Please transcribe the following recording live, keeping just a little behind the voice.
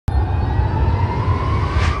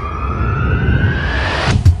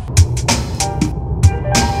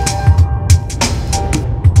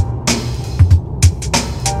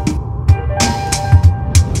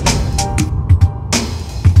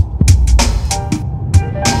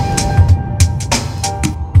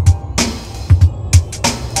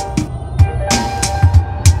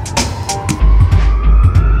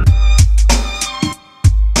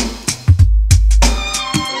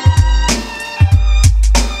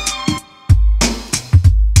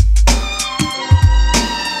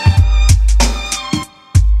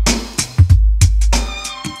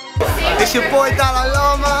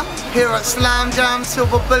here at Slam Jam,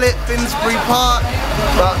 Silver Bullet, Finsbury Park.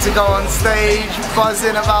 About to go on stage,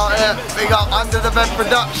 buzzing about it. Big up Under the Bed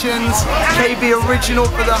Productions, KB Original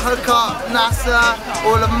for the hookup, NASA,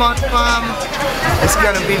 all of Mud Fam. It's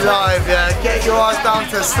gonna be live, yeah. Get your ass down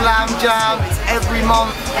to Slam Jam. It's every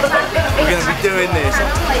month. We're gonna be doing this.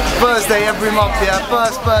 Thursday every month, yeah.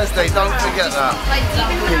 First Thursday, don't forget that.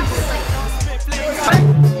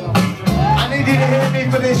 I need you to hear me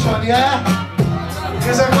for this one, yeah?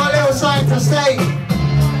 Because I've got a little something to say.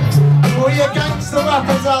 All your gangster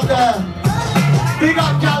rappers out there. Big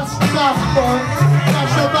up gangster stuff, boy.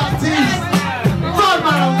 That's the Baptiste. Fun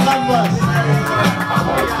man on canvas.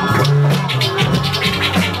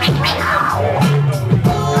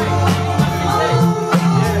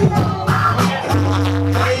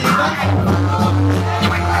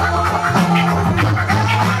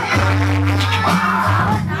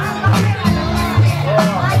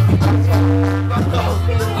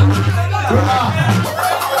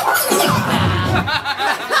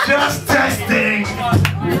 Just testing.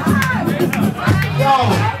 Yo,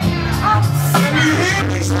 can you hear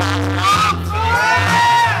me?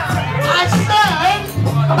 I said,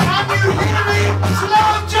 can you hear me?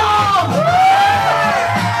 Slow jump.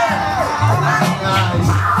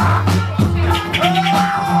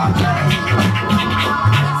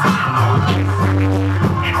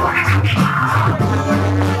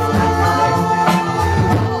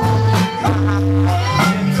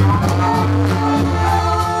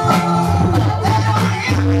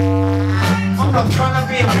 I'm trying to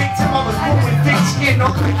be a victim, I was born with thick skin,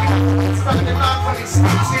 not quick enough. Stuck in the knife when it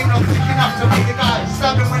sticks in, not quick enough to be the guy.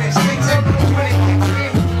 Stabbing when it sticks in, when it kicks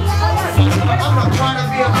in. I'm not trying to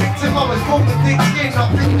be a victim, I was born with thick skin, not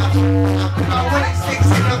quick enough. When it sticks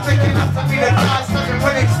in, not quick enough to be the guy. Stabbing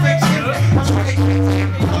when it sticks in, that's when it kicks in.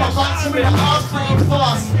 I'm about to be the arse pretty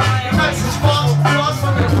fast. The nice is fast, fast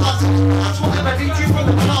from the past. That's what I need you from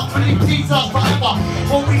the top, but it needs us forever.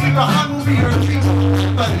 What we leave behind will be a dream.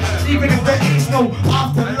 But even if there is no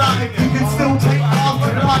afterlife, you can still take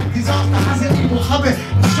afterlife. Disaster has an evil habit,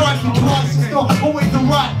 striking twice. It's not always the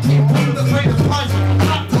right people that pay the price.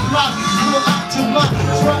 Act to blood, you're act to blood.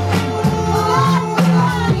 That's right.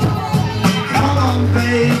 Come on,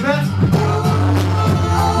 baby.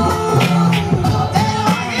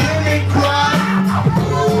 Hear me cry.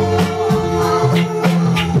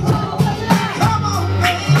 Come on,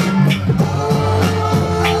 baby.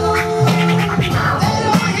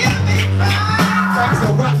 Thanks to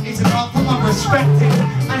rap is an art form I'm respected.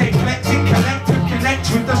 And eclectic, collective, connect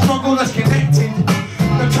with the struggle that's connected.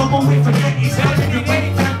 The trouble we forget is how you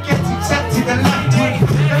wait and get accepted and left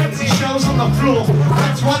with empty shells on the floor.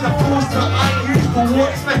 That's why the force that I use for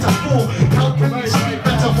what it's metaphor. How can you see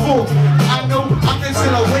metaphor? I know I can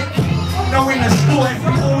still awake, knowing the score. If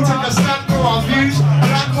we all take a stand for our views,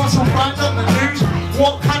 like what's on brand on the news,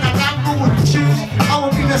 what kind of angle would you choose? I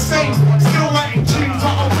would be the same, still writing tunes,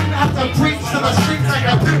 but I wouldn't have to preach to the streets like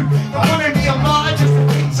I do. I want to be a martyr just to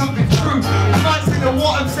think something true. You might say that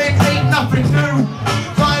what I'm saying ain't nothing new,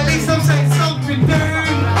 but at least I'm saying something new.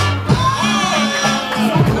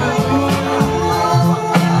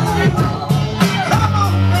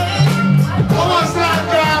 Come on, Slam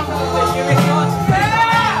Jam.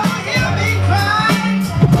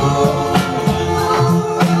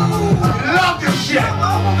 Love this shit.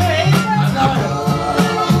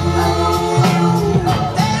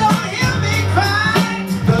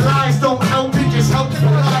 The lies don't help, it just helps the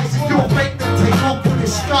lies. If you're fake, then take off the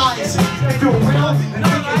disguise. If you're real, then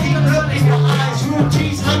take a deep look in your eyes. Real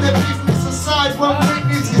G's have their business aside when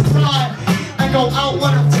witnesses die. And go out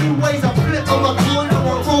one of two ways, a flip of a coin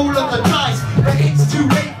or a roll of the dice. But it's too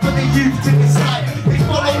late for the youth to decide. They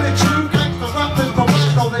follow the true gangster rappers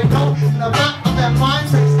provide, though they know in the back of their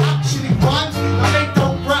minds it's actually rhymes. And they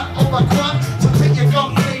don't rap over crime, so take your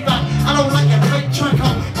gun play back. I don't like your fake track,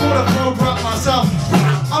 I'm gonna program myself.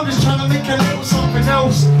 I'm just trying to make a little something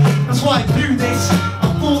else. That's why I do this. I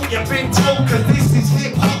thought you've been told, cause this is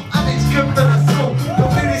hip hop and it's good for the soul. The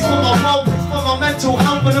win is for my role, it's for my mental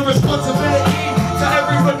health and the responsibility to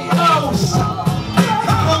everybody else.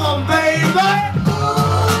 Come on, baby.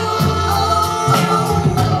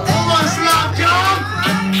 Come on, Slam Jam.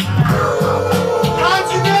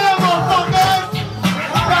 Hands in the air, motherfuckers.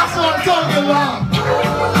 That's what I'm talking about.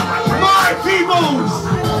 My peoples.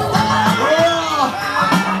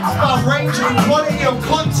 Range and quality of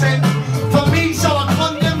content.